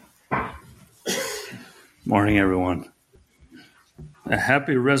Morning, everyone. A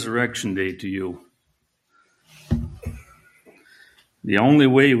happy Resurrection Day to you. The only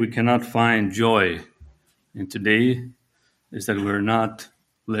way we cannot find joy in today is that we're not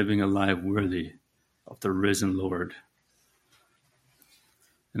living a life worthy of the risen Lord.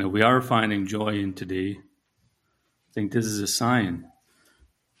 And if we are finding joy in today, I think this is a sign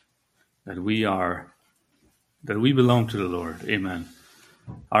that we belong to the Lord. Amen.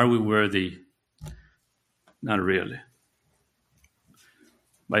 Are we worthy? Not really.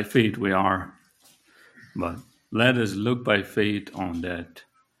 By faith we are, but let us look by faith on that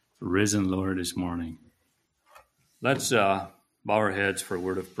risen Lord this morning. Let's bow our heads for a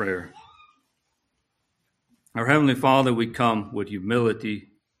word of prayer. Our Heavenly Father, we come with humility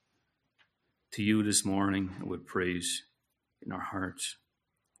to you this morning and with praise in our hearts,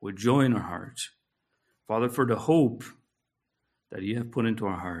 with joy in our hearts. Father, for the hope that you have put into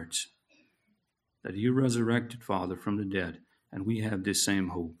our hearts, that you resurrected, Father, from the dead, and we have this same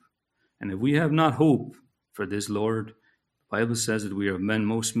hope. And if we have not hope for this, Lord, the Bible says that we are men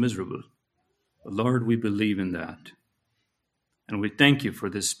most miserable. But Lord, we believe in that. And we thank you for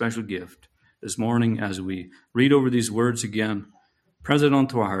this special gift this morning as we read over these words again. Press it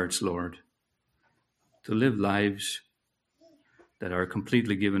onto our hearts, Lord, to live lives that are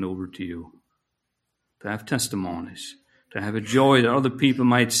completely given over to you, to have testimonies, to have a joy that other people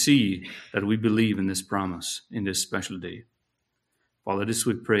might see that we believe in this promise in this special day. Father, this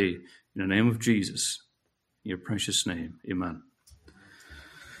we pray in the name of Jesus, in your precious name. Amen.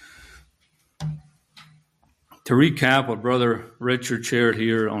 To recap what Brother Richard shared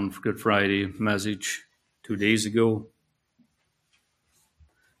here on Good Friday message 2 days ago,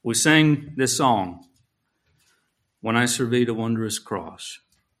 we sang this song, When I Survey the Wondrous Cross.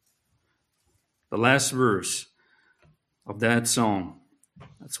 The last verse of that song,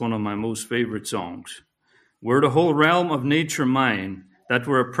 that's one of my most favorite songs. Were the whole realm of nature mine, that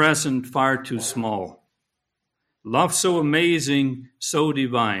were a present far too small. Love so amazing, so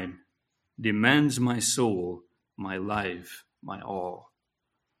divine, demands my soul, my life, my all.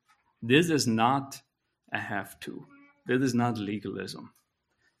 This is not a have to. This is not legalism.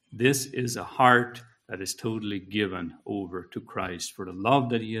 This is a heart that is totally given over to Christ for the love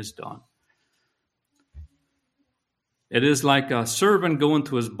that he has done. It is like a servant going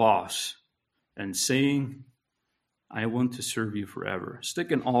to his boss and saying, I want to serve you forever.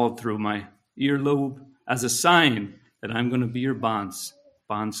 Sticking all through my earlobe as a sign that I'm going to be your bond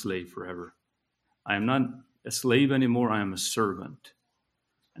slave forever. I am not a slave anymore. I am a servant.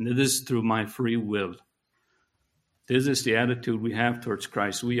 And it is through my free will. This is the attitude we have towards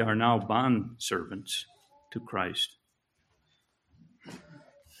Christ. We are now bond servants to Christ.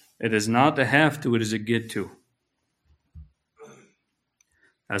 It is not a have to, it is a get to.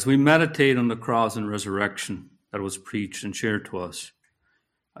 As we meditate on the cross and resurrection that was preached and shared to us,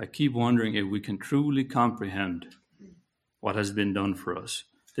 I keep wondering if we can truly comprehend what has been done for us.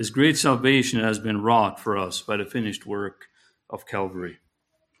 This great salvation has been wrought for us by the finished work of Calvary.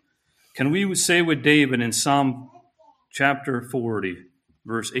 Can we say with David in Psalm chapter 40,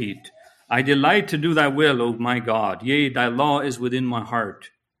 verse 8, I delight to do thy will, O my God. Yea, thy law is within my heart.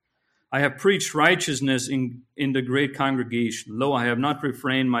 I have preached righteousness in the great congregation. Lo, I have not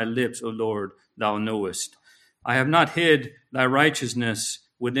refrained my lips, O Lord, thou knowest. I have not hid thy righteousness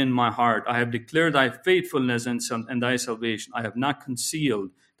within my heart. I have declared thy faithfulness and thy salvation. I have not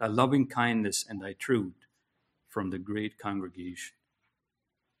concealed thy loving kindness and thy truth from the great congregation.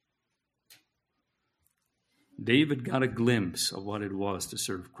 David got a glimpse of what it was to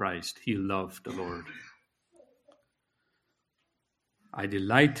serve Christ. He loved the Lord. I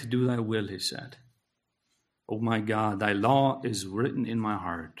delight to do thy will, he said. O my God, thy law is written in my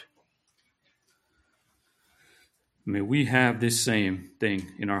heart. May we have this same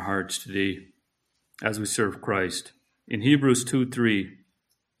thing in our hearts today as we serve Christ. In Hebrews 2:3,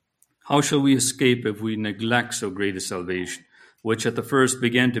 how shall we escape if we neglect so great a salvation, which at the first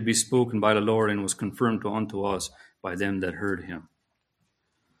began to be spoken by the Lord and was confirmed unto us by them that heard him?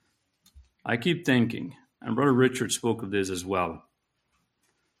 I keep thinking, and Brother Richard spoke of this as well,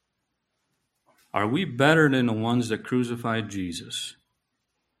 are we better than the ones that crucified Jesus?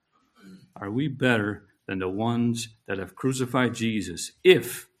 Are we better than the ones that have crucified Jesus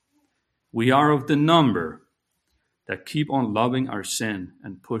if we are of the number that keep on loving our sin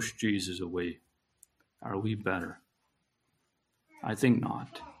and push Jesus away? Are we better? I think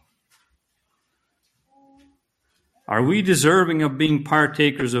not. Are we deserving of being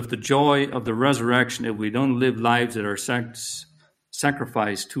partakers of the joy of the resurrection if we don't live lives that are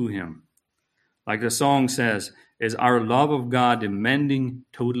sacrificed to him? Like the song says, is our love of God demanding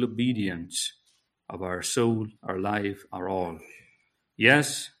total obedience? of our soul, our life, our all.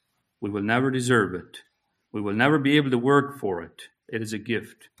 Yes, we will never deserve it. We will never be able to work for it. It is a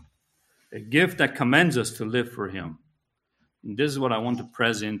gift that commends us to live for him. And this is what I want to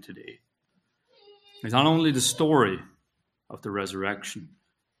press in today. It's not only the story of the resurrection,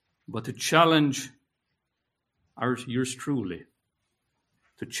 but to challenge yours truly,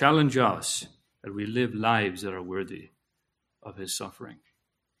 to challenge us that we live lives that are worthy of his suffering.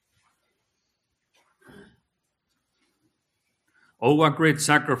 Oh, what great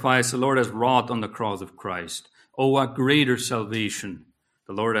sacrifice the Lord has wrought on the cross of Christ. Oh, what greater salvation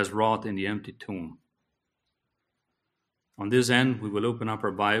the Lord has wrought in the empty tomb. On this end, we will open up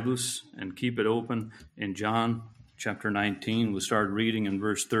our Bibles and keep it open in John chapter 19. We'll start reading in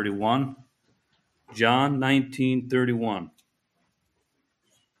verse 31. John 19:31.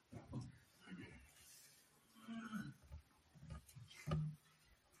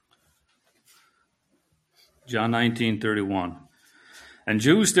 John 19:31. And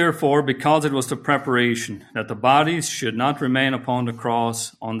Jews, therefore, because it was the preparation, that the bodies should not remain upon the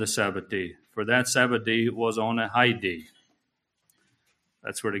cross on the Sabbath day, for that Sabbath day was on a high day.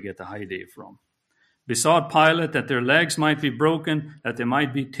 That's where they get the high day from. Besought Pilate that their legs might be broken, that they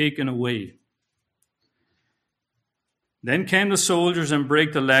might be taken away. Then came the soldiers and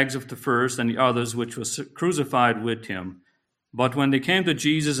brake the legs of the first and the others which was crucified with him. But when they came to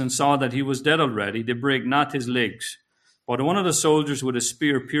Jesus and saw that he was dead already, they brake not his legs. But one of the soldiers with a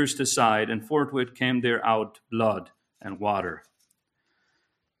spear pierced his side, and forthwith came there out blood and water.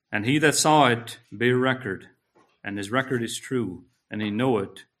 And he that saw it bare record, and his record is true, and he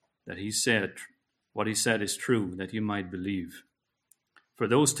knoweth that he said what he said is true, that you might believe. For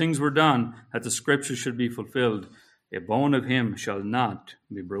those things were done, that the scripture should be fulfilled, a bone of him shall not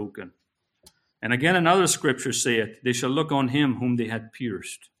be broken. And again another scripture saith, they shall look on him whom they had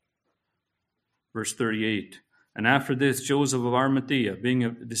pierced. Verse 38. And after this, Joseph of Arimathea, being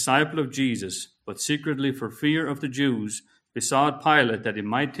a disciple of Jesus, but secretly for fear of the Jews, besought Pilate that he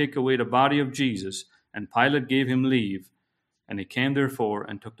might take away the body of Jesus. And Pilate gave him leave. And he came therefore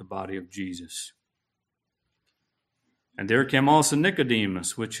and took the body of Jesus. And there came also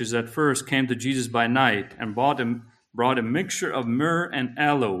Nicodemus, which is at first came to Jesus by night, and brought a mixture of myrrh and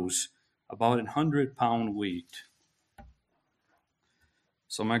aloes, about 100 pound weight.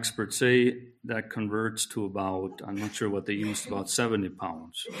 Some experts say that converts to about, I'm not sure what they used, about 70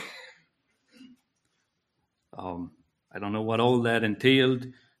 pounds. I don't know what all that entailed.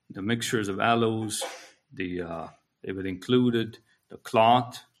 The mixtures of aloes, it would included the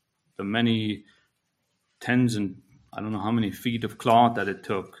cloth, the many tens and I don't know how many feet of cloth that it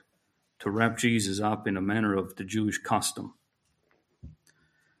took to wrap Jesus up in a manner of the Jewish custom.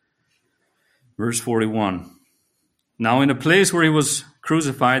 Verse 41. Now in the place where he was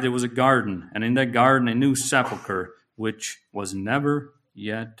crucified there was a garden, and in that garden a new sepulchre, which was never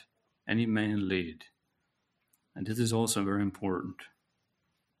yet any man laid. And this is also very important.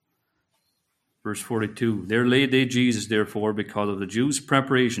 Verse 42, there laid they Jesus, therefore, because of the Jews'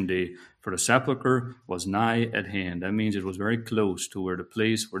 preparation day, for the sepulchre was nigh at hand. That means it was very close to where the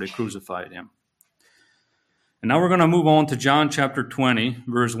place where they crucified him. And now we're going to move on to John chapter 20,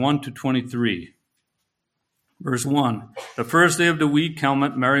 verse 1 to 23. Verse 1, the first day of the week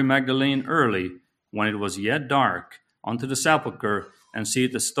cometh Mary Magdalene early, when it was yet dark, unto the sepulchre, and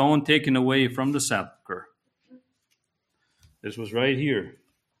seeth the stone taken away from the sepulchre. This was right here.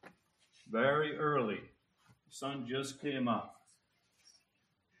 Very early. The sun just came up.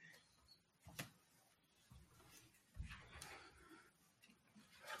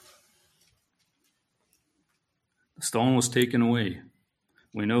 The stone was taken away.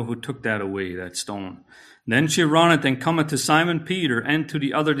 We know who took that away, that stone. Then she runneth and cometh to Simon Peter and to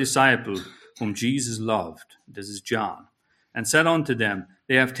the other disciple whom Jesus loved. This is John. And said unto them,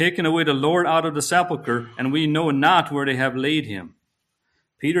 they have taken away the Lord out of the sepulchre, and we know not where they have laid him.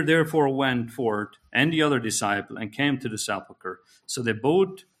 Peter therefore went forth, and the other disciple, and came to the sepulchre. So they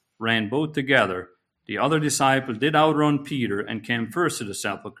both ran together. The other disciple did outrun Peter, and came first to the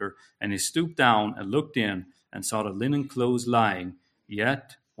sepulchre. And he stooped down and looked in, and saw the linen clothes lying,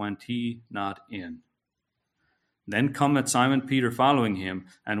 yet went he not in. Then cometh Simon Peter following him,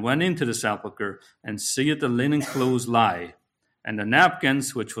 and went into the sepulchre, and seeth the linen clothes lie, and the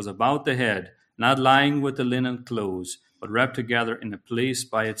napkins which was about the head, not lying with the linen clothes, but wrapped together in a place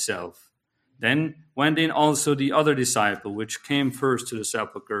by itself. Then went in also the other disciple, which came first to the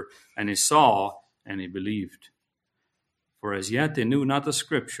sepulchre, and he saw, and he believed. For as yet they knew not the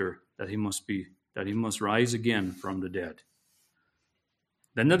scripture, that he must rise again from the dead.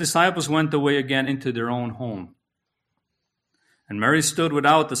 Then the disciples went away again into their own home. And Mary stood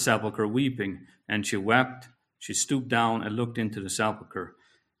without the sepulchre weeping, and she wept. She stooped down and looked into the sepulchre,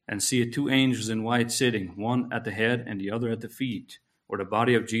 and see 2 angels in white sitting, one at the head and the other at the feet, where the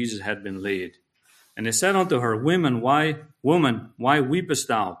body of Jesus had been laid. And they said unto her, Woman, why weepest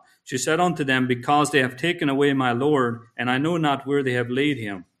thou? She said unto them, Because they have taken away my Lord, and I know not where they have laid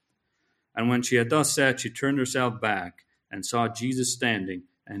him. And when she had thus said, she turned herself back, and saw Jesus standing,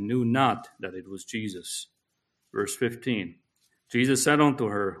 and knew not that it was Jesus. Verse 15. Jesus said unto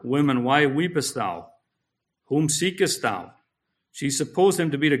her, Woman, why weepest thou? Whom seekest thou? She supposed him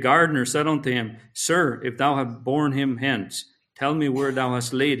to be the gardener, said unto him, Sir, if thou have borne him hence, tell me where thou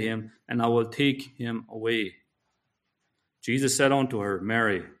hast laid him, and I will take him away. Jesus said unto her,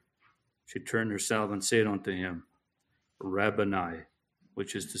 Mary. She turned herself and said unto him, Rabboni,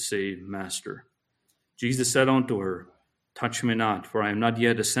 which is to say, Master. Jesus said unto her, Touch me not, for I am not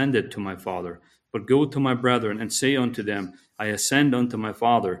yet ascended to my Father, but go to my brethren and say unto them, I ascend unto my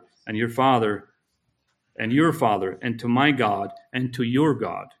Father, and your Father, and to my God, and to your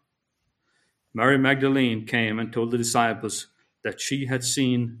God. Mary Magdalene came and told the disciples that she had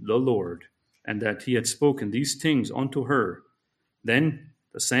seen the Lord, and that he had spoken these things unto her. Then,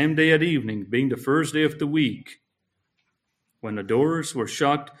 the same day at evening, being the first day of the week, when the doors were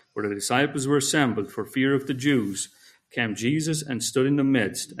shut, where the disciples were assembled for fear of the Jews, came Jesus and stood in the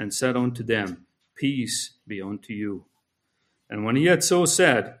midst, and said unto them, Peace be unto you. And when he had so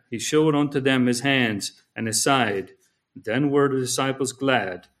said, he showed unto them his hands and his side. Then were the disciples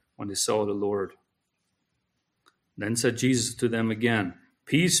glad when they saw the Lord. Then said Jesus to them again,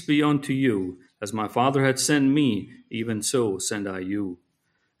 Peace be unto you. As my Father had sent me, even so send I you.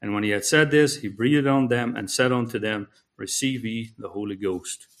 And when he had said this, he breathed on them and said unto them, Receive ye the Holy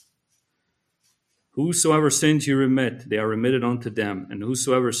Ghost. Whosoever sins ye remit, they are remitted unto them. And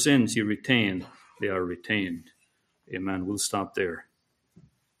whosoever sins ye retain, they are retained. Amen. We'll stop there.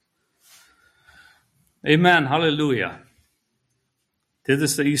 Amen. Hallelujah. This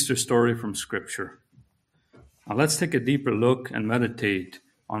is the Easter story from Scripture. Now let's take a deeper look and meditate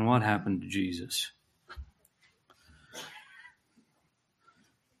on what happened to Jesus.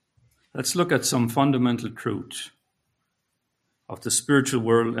 Let's look at some fundamental truths of the spiritual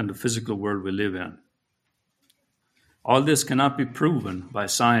world and the physical world we live in. All this cannot be proven by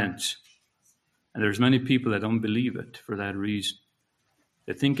science, and there's many people that don't believe it for that reason.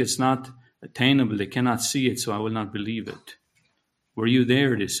 They think it's not attainable, they cannot see it, so I will not believe it. Were you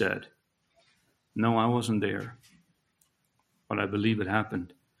there, they said. No, I wasn't there, but I believe it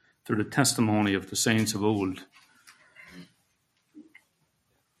happened through the testimony of the saints of old.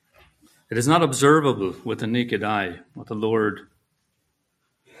 It is not observable with the naked eye what the Lord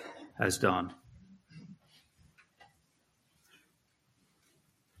has done.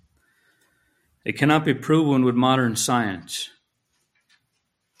 It cannot be proven with modern science.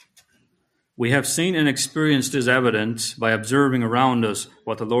 We have seen and experienced this evidence by observing around us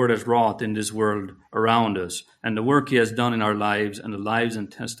what the Lord has wrought in this world around us and the work he has done in our lives and the lives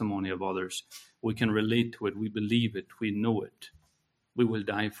and testimony of others. We can relate to it. We believe it. We know it. We will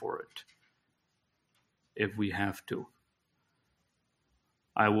die for it if we have to.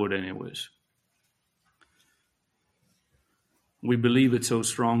 I would anyways. We believe it so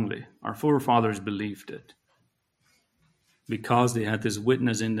strongly. Our forefathers believed it because they had this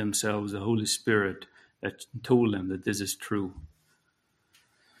witness in themselves, the Holy Spirit, that told them that this is true.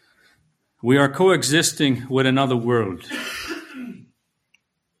 We are coexisting with another world,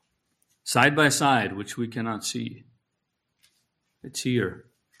 side by side, which we cannot see. It's here.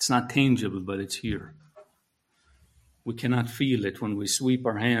 It's not tangible, but it's here. We cannot feel it when we sweep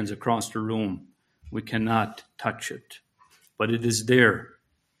our hands across the room. We cannot touch it, but it is there.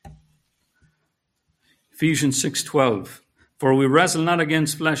 Ephesians 6:12. For we wrestle not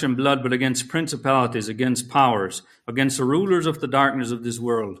against flesh and blood, but against principalities, against powers, against the rulers of the darkness of this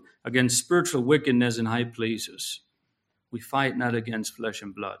world, against spiritual wickedness in high places. We fight not against flesh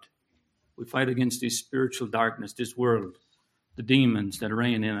and blood. We fight against this spiritual darkness, this world, the demons that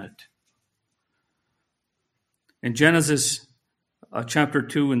reign in it. In Genesis chapter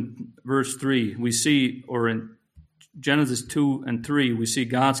 2 and verse 3, we see, or in Genesis 2 and 3, we see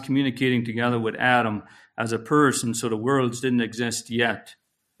God's communicating together with Adam as a person, so the worlds didn't exist yet,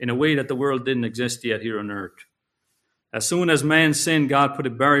 in a way that the world didn't exist yet here on earth. As soon as man sinned, God put a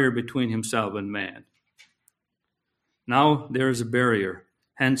barrier between himself and man. Now there is a barrier,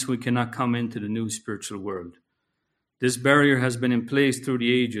 hence we cannot come into the new spiritual world. This barrier has been in place through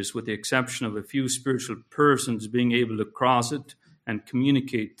the ages, with the exception of a few spiritual persons being able to cross it and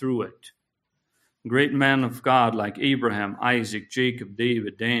communicate through it. Great men of God like Abraham, Isaac, Jacob,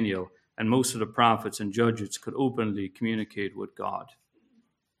 David, Daniel, and most of the prophets and judges could openly communicate with God.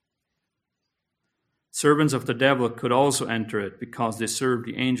 Servants of the devil could also enter it because they served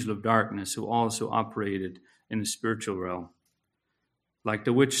the angel of darkness, who also operated in the spiritual realm. Like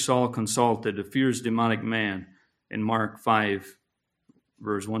the witch Saul consulted, the fierce demonic man in Mark 5,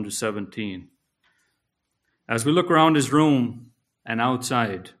 verse 1 to 17. As we look around this room and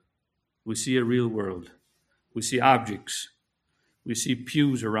outside, we see a real world. We see objects. We see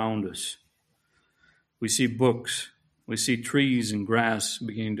pews around us. We see books. We see trees and grass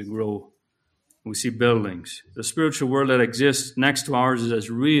beginning to grow. We see buildings. The spiritual world that exists next to ours is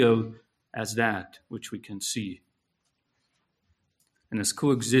as real as that which we can see, and is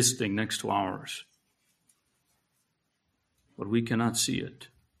coexisting next to ours. But we cannot see it.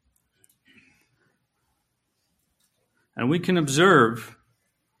 And we can observe,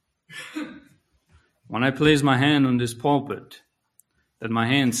 when I place my hand on this pulpit, that my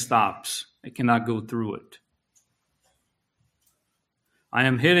hand stops. I cannot go through it. I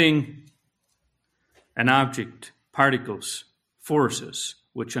am hitting an object, particles, forces,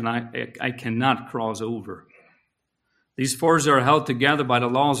 which I cannot cross over. These forces are held together by the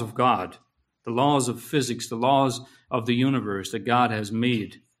laws of God, the laws of physics, the laws of the universe that God has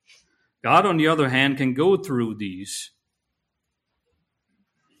made. God, on the other hand, can go through these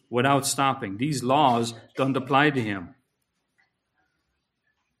without stopping. These laws don't apply to him.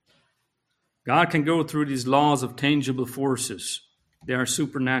 God can go through these laws of tangible forces. They are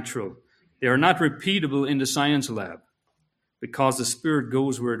supernatural. They are not repeatable in the science lab because the Spirit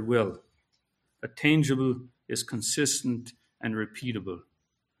goes where it will. A tangible is consistent and repeatable.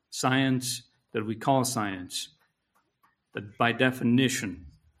 Science that we call science, that by definition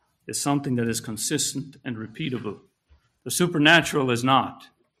is something that is consistent and repeatable. The supernatural is not.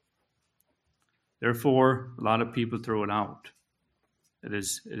 Therefore, a lot of people throw it out. It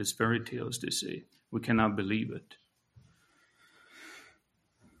is fairy tales, they say. We cannot believe it.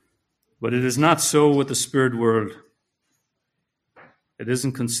 But it is not so with the spirit world. It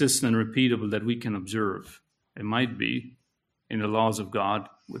isn't consistent and repeatable that we can observe. It might be in the laws of God.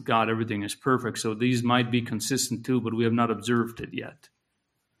 With God, everything is perfect. So these might be consistent too, but we have not observed it yet.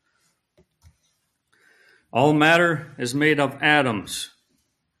 All matter is made of atoms.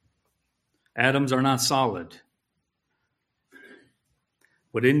 Atoms are not solid.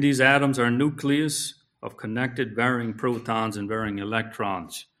 Within these atoms are a nucleus of connected varying protons and varying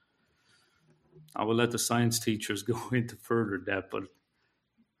electrons. I will let the science teachers go into further depth,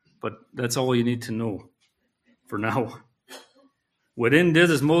 but that's all you need to know for now. Within this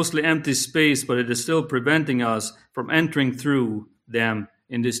is mostly empty space, but it is still preventing us from entering through them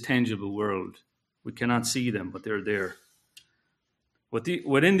in this tangible world. We cannot see them, but they're there.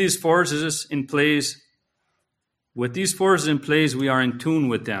 Within these forces in place, with these forces in place, we are in tune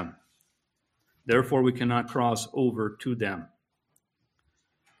with them. Therefore, we cannot cross over to them.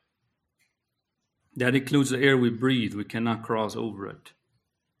 That includes the air we breathe. We cannot cross over it.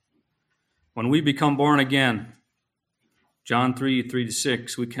 When we become born again, John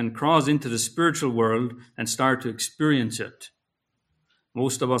 3:3-6, we can cross into the spiritual world and start to experience it.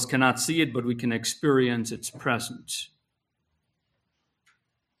 Most of us cannot see it, but we can experience its presence.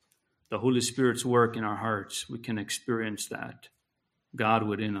 The Holy Spirit's work in our hearts, we can experience that. God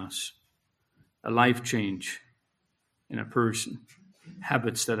within us. A life change in a person.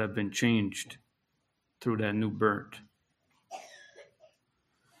 Habits that have been changed through that new birth.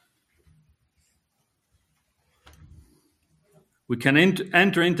 We can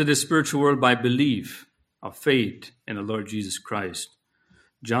enter into the spiritual world by belief of faith in the Lord Jesus Christ.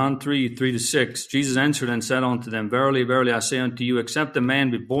 John 3:3-6, Jesus answered and said unto them, Verily, verily, I say unto you, except a man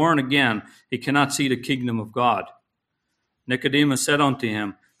be born again, he cannot see the kingdom of God. Nicodemus said unto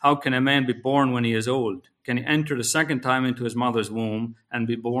him, How can a man be born when he is old? Can he enter the second time into his mother's womb and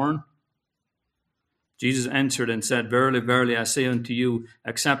be born? Jesus answered and said, Verily, verily, I say unto you,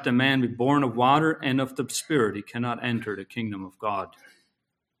 except a man be born of water and of the Spirit, he cannot enter the kingdom of God.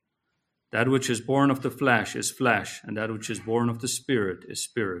 That which is born of the flesh is flesh, and that which is born of the Spirit is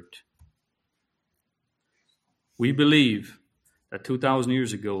spirit. We believe that 2,000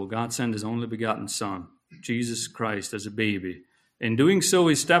 years ago, God sent his only begotten Son, Jesus Christ, as a baby. In doing so,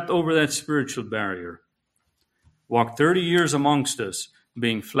 he stepped over that spiritual barrier, walked 30 years amongst us,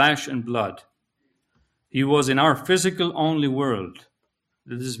 being flesh and blood. He was in our physical only world.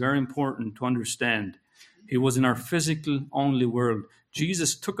 This is very important to understand. He was in our physical only world.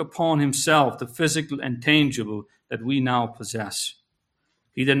 Jesus took upon himself the physical and tangible that we now possess.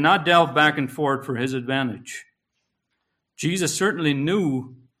 He did not delve back and forth for his advantage. Jesus certainly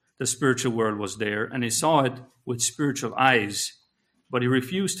knew the spiritual world was there, and he saw it with spiritual eyes, but he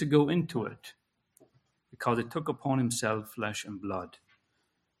refused to go into it because he took upon himself flesh and blood.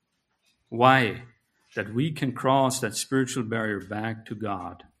 Why? That we can cross that spiritual barrier back to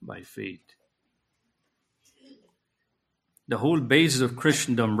God by faith. The whole basis of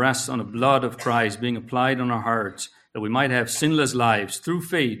Christendom rests on the blood of Christ being applied on our hearts, that we might have sinless lives through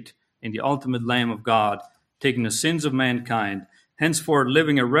faith in the ultimate Lamb of God, taking the sins of mankind, henceforth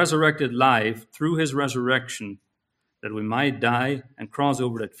living a resurrected life through his resurrection, that we might die and cross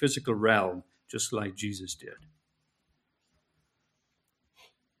over that physical realm just like Jesus did.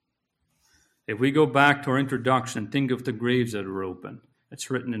 If we go back to our introduction and think of the graves that were open, it's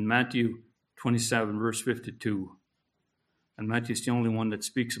written in Matthew 27, verse 52. And Matthew's the only one that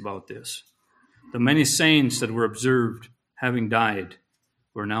speaks about this. The many saints that were observed, having died,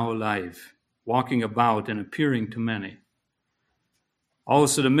 were now alive, walking about and appearing to many.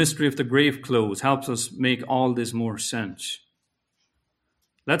 Also, the mystery of the grave clothes helps us make all this more sense.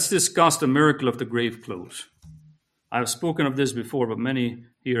 Let's discuss the miracle of the grave clothes. I have spoken of this before, but many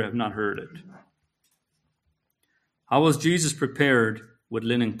here have not heard it. How was Jesus prepared with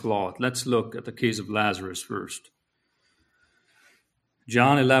linen cloth? Let's look at the case of Lazarus first.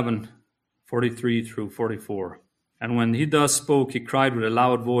 John 11, 43 through 44. And when he thus spoke, he cried with a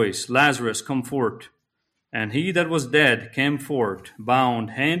loud voice, Lazarus, come forth. And he that was dead came forth,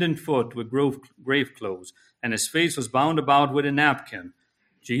 bound hand and foot with grave clothes, and his face was bound about with a napkin.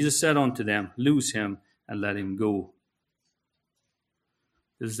 Jesus said unto them, Loose him and let him go.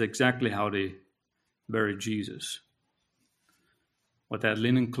 This is exactly how they buried Jesus. With that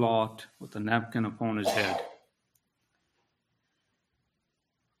linen cloth, with the napkin upon his head.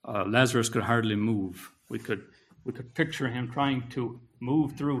 Lazarus could hardly move. We could picture him trying to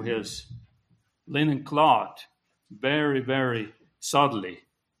move through his linen cloth very, very subtly,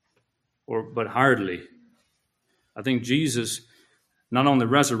 but hardly. I think Jesus not only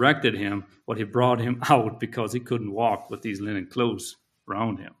resurrected him, but he brought him out because he couldn't walk with these linen clothes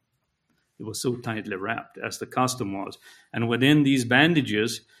around him. It was so tightly wrapped, as the custom was. And within these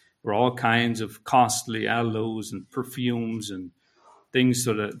bandages were all kinds of costly aloes and perfumes and things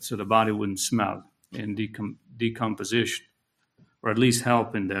so the body wouldn't smell in decomposition, or at least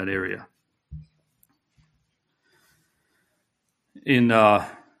help in that area. In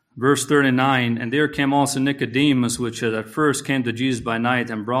verse 39, and there came also Nicodemus, which at first came to Jesus by night,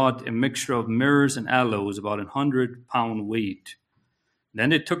 and brought a mixture of myrrh and aloes, about 100 pound weight. Then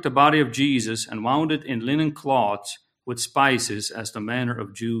they took the body of Jesus and wound it in linen cloths with spices, as the manner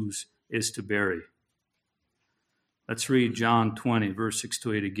of Jews is to bury. Let's read John 20, verse 6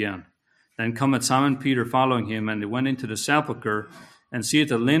 to 8 again. Then cometh Simon Peter following him, and they went into the sepulchre, and seeth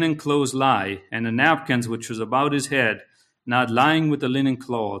the linen clothes lie, and the napkins which was about his head, not lying with the linen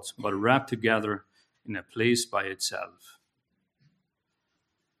cloths, but wrapped together in a place by itself.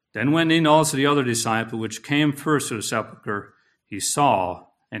 Then went in also the other disciple, which came first to the sepulchre. He saw,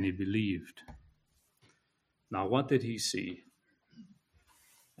 and he believed. Now what did he see?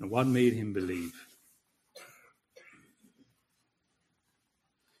 And what made him believe?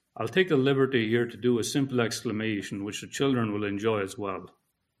 I'll take the liberty here to do a simple exclamation, which the children will enjoy as well,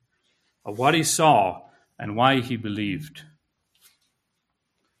 of what he saw and why he believed.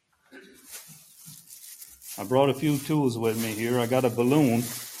 I brought a few tools with me here. I got a balloon,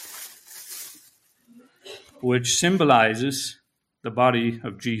 which symbolizes the body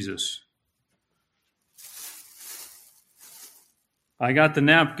of Jesus. I got the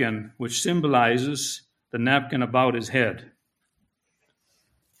napkin, which symbolizes the napkin about his head.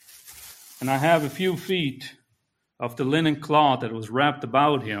 And I have a few feet of the linen cloth that was wrapped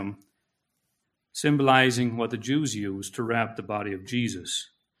about him, symbolizing what the Jews used to wrap the body of Jesus.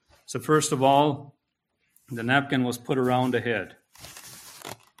 So first of all, the napkin was put around the head.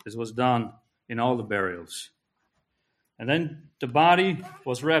 This was done in all the burials. And then the body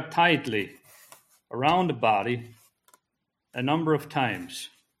was wrapped tightly around the body a number of times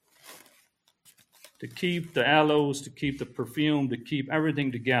to keep the aloes, to keep the perfume, to keep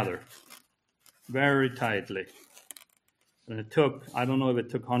everything together very tightly. And it took, I don't know if it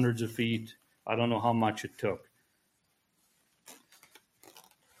took hundreds of feet. I don't know how much it took.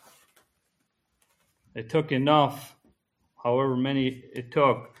 It took enough, however many it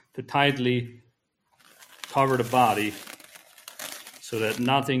took, to tightly cover the body so that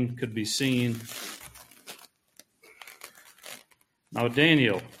nothing could be seen. Now,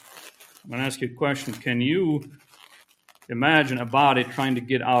 Daniel, I'm going to ask you a question. Can you imagine a body trying to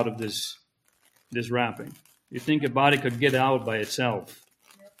get out of this wrapping? You think a body could get out by itself?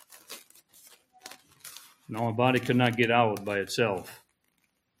 No, a body could not get out by itself.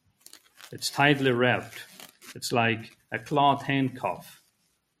 It's tightly wrapped. It's like a cloth handcuff.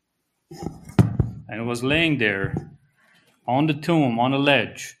 And it was laying there on the tomb, on a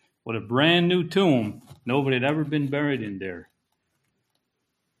ledge, with a brand new tomb. Nobody had ever been buried in there.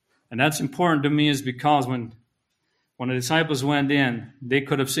 And that's important to me is because when the disciples went in, they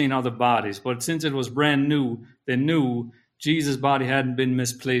could have seen other bodies. But since it was brand new, they knew Jesus' body hadn't been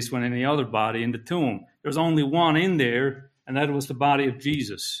misplaced with any other body in the tomb. There was only one in there, and that was the body of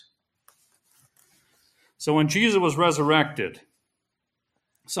Jesus. So when Jesus was resurrected,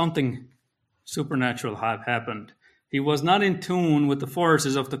 something supernatural had happened. He was not in tune with the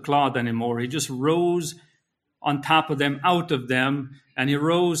forces of the cloth anymore. He just rose on top of them, out of them, and he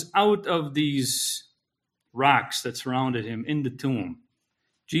rose out of these rocks that surrounded him in the tomb.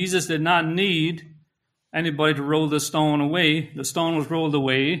 Jesus did not need anybody to roll the stone away. The stone was rolled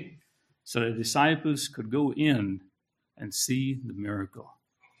away so the disciples could go in and see the miracle.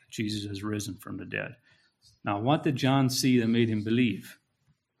 Jesus has risen from the dead. Now, what did John see that made him believe?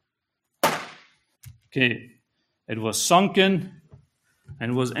 Okay, it was sunken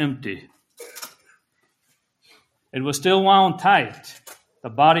and was empty. It was still wound tight. The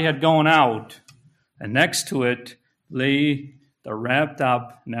body had gone out, and next to it lay the wrapped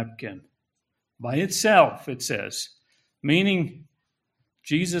up napkin. By itself, it says, meaning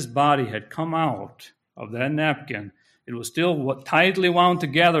Jesus' body had come out of that napkin. It was still tightly wound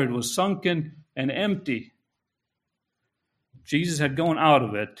together. It was sunken and empty. Jesus had gone out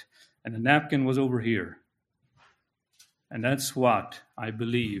of it, and the napkin was over here. And that's what I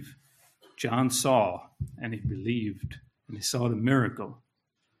believe John saw, and he believed, and he saw the miracle.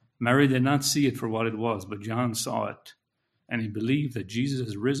 Mary did not see it for what it was, but John saw it, and he believed that Jesus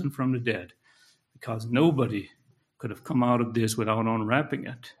has risen from the dead, because nobody could have come out of this without unwrapping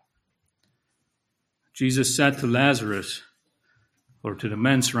it. Jesus said to Lazarus, or to the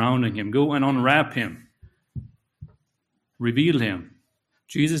men surrounding him, go and unwrap him. Reveal him.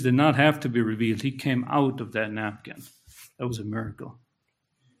 Jesus did not have to be revealed. He came out of that napkin. That was a miracle.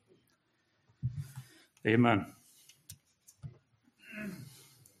 Amen.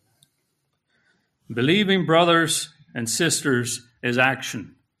 Believing, brothers and sisters, is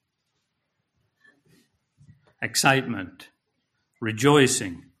action, excitement,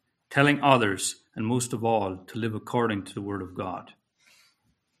 rejoicing, telling others, and most of all, to live according to the Word of God.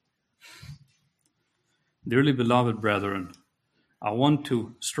 Dearly beloved brethren, I want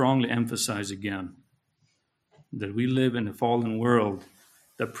to strongly emphasize again that we live in a fallen world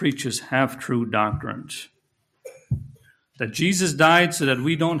that preaches half-true doctrines. That Jesus died so that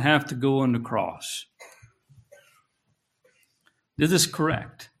we don't have to go on the cross. This is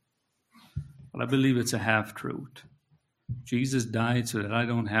correct, but I believe it's a half-truth. Jesus died so that I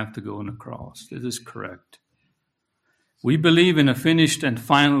don't have to go on the cross. This is correct. We believe in a finished and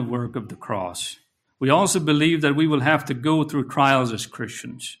final work of the cross. We also believe that we will have to go through trials as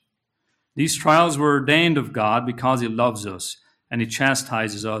Christians. These trials were ordained of God because He loves us and He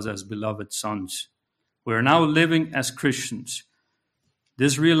chastises us as beloved sons. We are now living as Christians.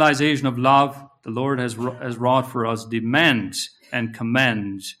 This realization of love the Lord has wrought for us demands and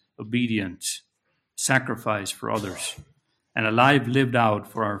commands obedience, sacrifice for others, and a life lived out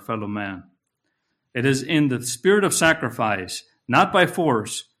for our fellow man. It is in the spirit of sacrifice, not by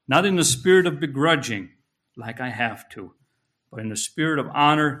force, not in the spirit of begrudging, like I have to, but in the spirit of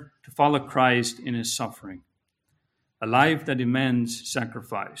honor to follow Christ in His suffering. A life that demands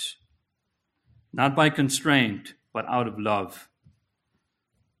sacrifice, not by constraint, but out of love.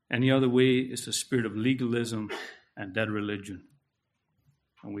 Any other way is the spirit of legalism and dead religion.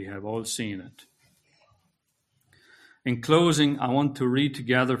 And we have all seen it. In closing, I want to read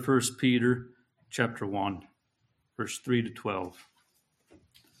together 1 Peter chapter 1, verse 3 to 12.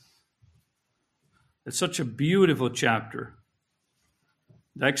 It's such a beautiful chapter.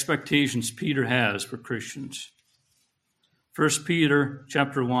 The expectations Peter has for Christians. 1 Peter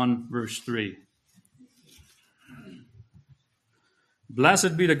chapter 1, verse 3.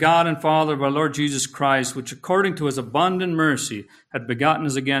 Blessed be the God and Father of our Lord Jesus Christ, which according to His abundant mercy had begotten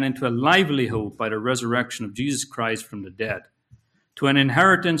us again into a lively hope by the resurrection of Jesus Christ from the dead, to an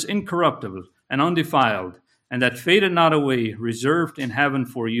inheritance incorruptible and undefiled, and that faded not away, reserved in heaven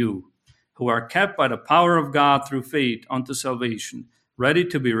for you, who are kept by the power of God through faith unto salvation, ready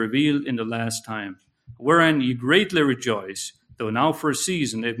to be revealed in the last time, wherein ye greatly rejoice, though now for a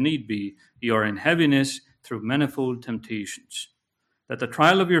season, if need be, ye are in heaviness through manifold temptations. That the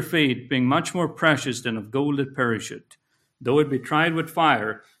trial of your faith, being much more precious than of gold that perisheth, though it be tried with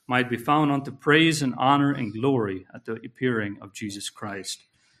fire, might be found unto praise and honor and glory at the appearing of Jesus Christ,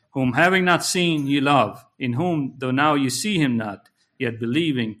 whom having not seen ye love, in whom, though now ye see Him not, yet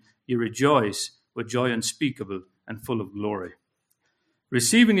believing, ye rejoice with joy unspeakable and full of glory.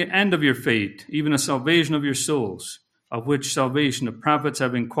 Receiving the end of your faith, even a salvation of your souls, of which salvation the prophets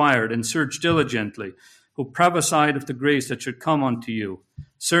have inquired and searched diligently, who prophesied of the grace that should come unto you,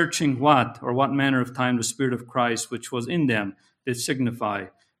 searching what manner of time the Spirit of Christ which was in them did signify,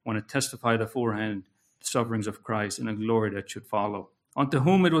 when it testified aforehand the sufferings of Christ and the glory that should follow. Unto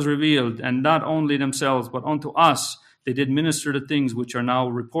whom it was revealed, and not only themselves, but unto us they did minister the things which are now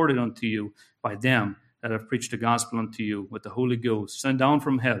reported unto you by them that have preached the gospel unto you with the Holy Ghost, sent down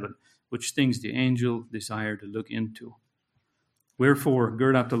from heaven, which things the angel desired to look into. Wherefore,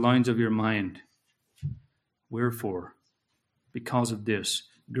 gird up the loins of your mind. Wherefore, because of this,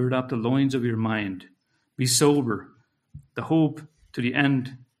 gird up the loins of your mind. Be sober, the hope to the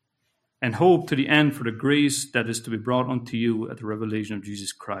end, and hope to the end for the grace that is to be brought unto you at the revelation of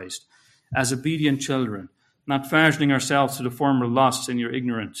Jesus Christ. As obedient children, not fashioning ourselves to the former lusts in your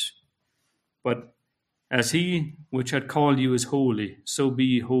ignorance, but as he which had called you is holy, so be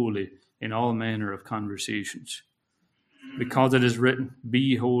ye holy in all manner of conversations. Because it is written, Be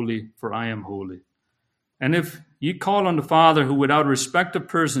ye holy, for I am holy. And if ye call on the Father, who without respect of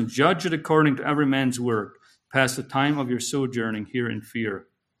persons judgeth according to every man's work, pass the time of your sojourning here in fear.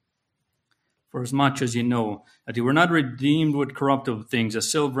 For as much as ye know that ye were not redeemed with corruptible things,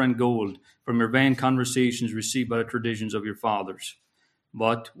 as silver and gold, from your vain conversations received by the traditions of your fathers,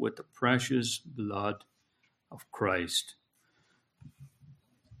 but with the precious blood of Christ,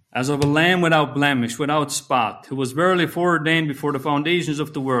 as of a lamb without blemish, without spot, who was verily foreordained before the foundations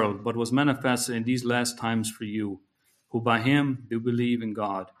of the world, but was manifested in these last times for you, who by him do believe in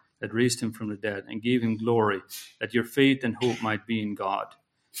God, that raised him from the dead, and gave him glory, that your faith and hope might be in God.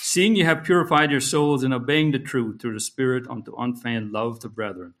 Seeing ye have purified your souls in obeying the truth through the Spirit unto unfeigned love to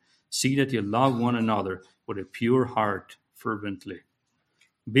brethren, see that ye love one another with a pure heart fervently.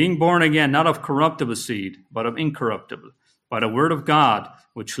 Being born again, not of corruptible seed, but of incorruptible, by the word of God,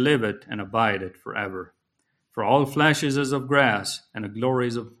 which liveth and abideth forever. For all flesh is as of grass, and the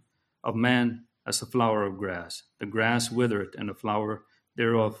glories of man as the flower of grass. The grass withereth, and the flower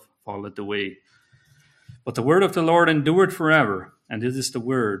thereof falleth away. But the word of the Lord endureth forever, and this is the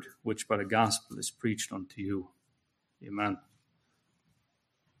word which by the gospel is preached unto you. Amen.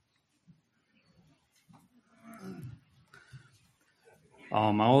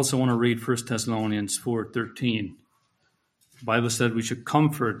 I also want to read 1 Thessalonians 4:13. The Bible said we should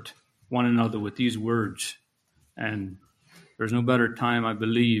comfort one another with these words. And there's no better time, I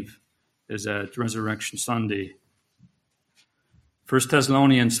believe, is at Resurrection Sunday. 1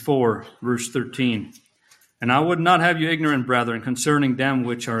 Thessalonians 4, verse 13. And I would not have you ignorant, brethren, concerning them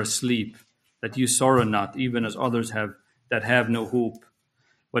which are asleep, that you sorrow not, even as others have that have no hope.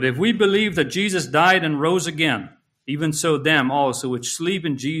 But if we believe that Jesus died and rose again, even so them also which sleep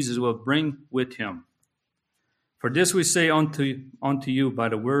in Jesus will bring with him. For this we say unto you by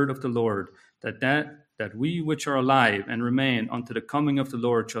the word of the Lord, that we which are alive and remain unto the coming of the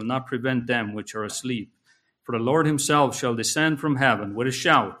Lord shall not prevent them which are asleep. For the Lord himself shall descend from heaven with a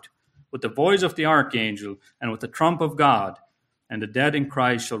shout, with the voice of the archangel, and with the trump of God, and the dead in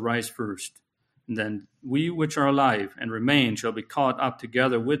Christ shall rise first. And then we which are alive and remain shall be caught up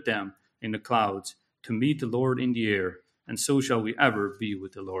together with them in the clouds, to meet the Lord in the air, and so shall we ever be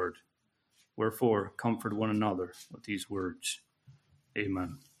with the Lord. Wherefore, comfort one another with these words.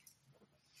 Amen.